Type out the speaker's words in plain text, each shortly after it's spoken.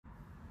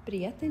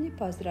Prijatelji,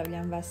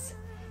 pozdravljam vas.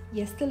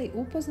 Jeste li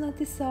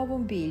upoznati sa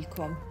ovom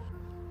biljkom?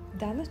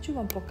 Danas ću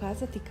vam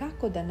pokazati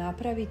kako da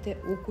napravite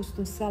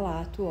ukusnu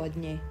salatu od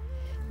nje.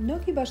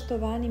 Mnogi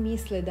baštovani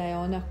misle da je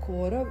ona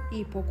korov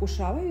i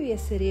pokušavaju je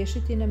se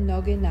riješiti na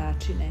mnoge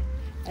načine.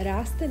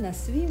 Raste na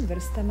svim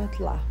vrstama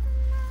tla.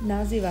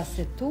 Naziva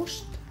se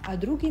tušt, a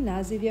drugi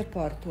naziv je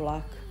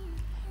portulak.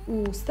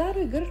 U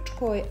staroj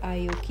grčkoj, a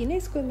i u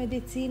kineskoj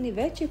medicini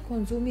već je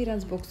konzumiran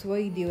zbog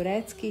svojih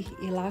diuretskih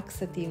i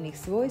laksativnih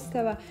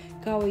svojstava,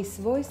 kao i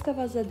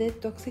svojstava za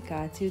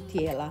detoksikaciju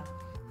tijela.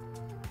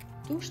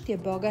 Tušt je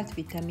bogat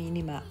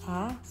vitaminima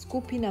A,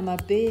 skupinama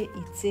B i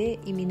C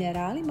i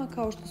mineralima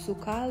kao što su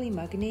kalij,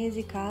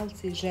 magnezij,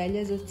 kalcij,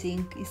 željezo,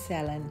 cink i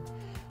selen.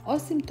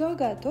 Osim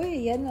toga, to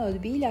je jedna od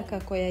biljaka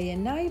koja je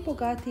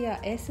najbogatija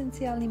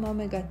esencijalnim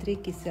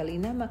omega-3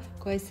 kiselinama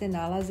koje se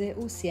nalaze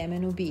u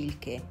sjemenu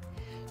biljke.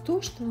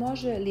 Tušt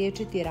može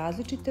liječiti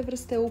različite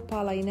vrste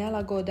upala i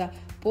nelagoda,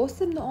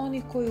 posebno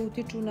onih koji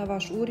utiču na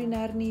vaš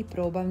urinarni i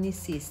probavni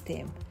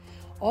sistem.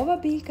 Ova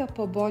biljka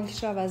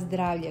poboljšava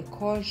zdravlje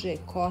kože,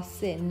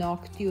 kose,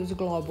 noktiju,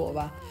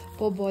 zglobova,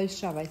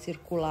 poboljšava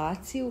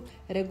cirkulaciju,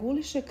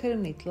 reguliše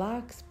krvni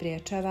tlak,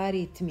 sprječava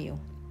aritmiju.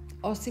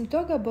 Osim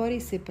toga, bori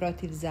se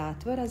protiv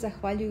zatvora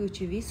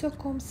zahvaljujući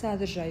visokom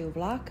sadržaju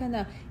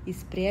vlakana i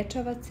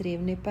sprječava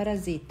crijevne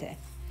parazite.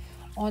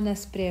 Ona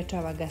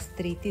sprječava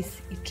gastritis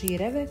i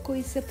čireve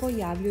koji se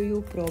pojavljuju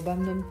u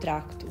probavnom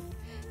traktu.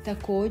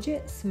 Također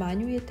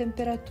smanjuje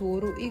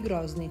temperaturu i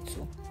groznicu.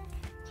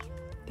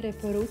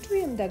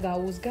 Preporučujem da ga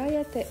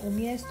uzgajate u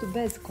mjestu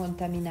bez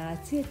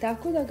kontaminacije,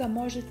 tako da ga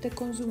možete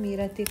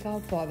konzumirati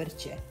kao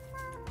povrće.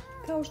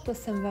 Kao što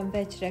sam vam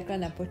već rekla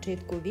na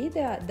početku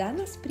videa,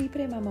 danas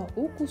pripremamo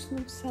ukusnu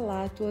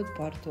salatu od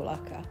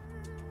portulaka.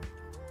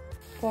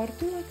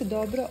 Portulak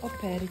dobro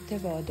operite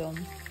vodom.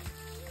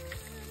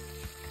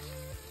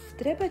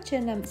 Trebat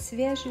će nam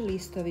svježi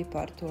listovi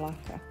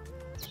portulaka.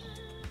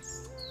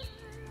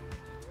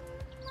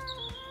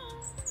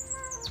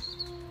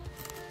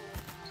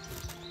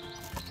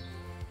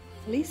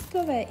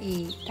 Listove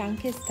i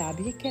tanke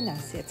stabljike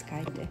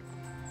nasjeckajte.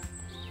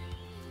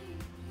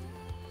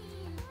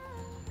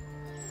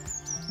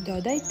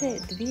 Dodajte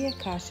 2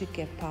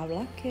 kašike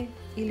pavlake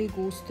ili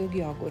gustog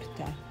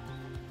jogurta.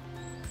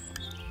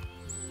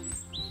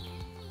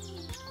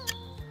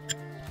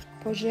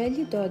 Po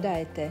želji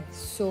dodajte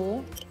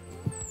so,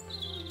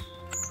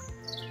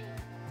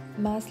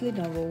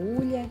 maslinovo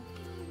ulje,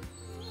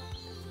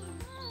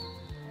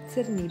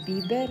 crni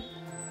biber,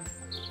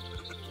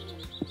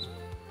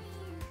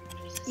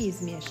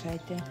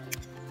 izmiješajte.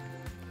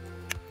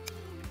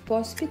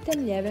 Pospite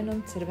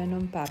mljevenom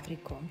crvenom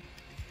paprikom.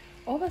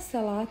 Ova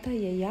salata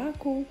je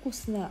jako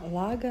ukusna,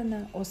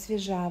 lagana,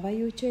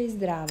 osvježavajuća i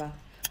zdrava.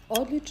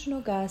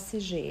 Odlično gasi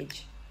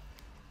žeđ.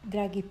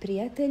 Dragi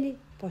prijatelji,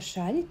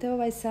 pošaljite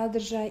ovaj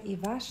sadržaj i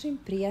vašim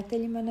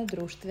prijateljima na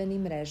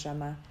društvenim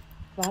mrežama.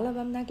 Hvala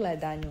vam na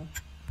gledanju.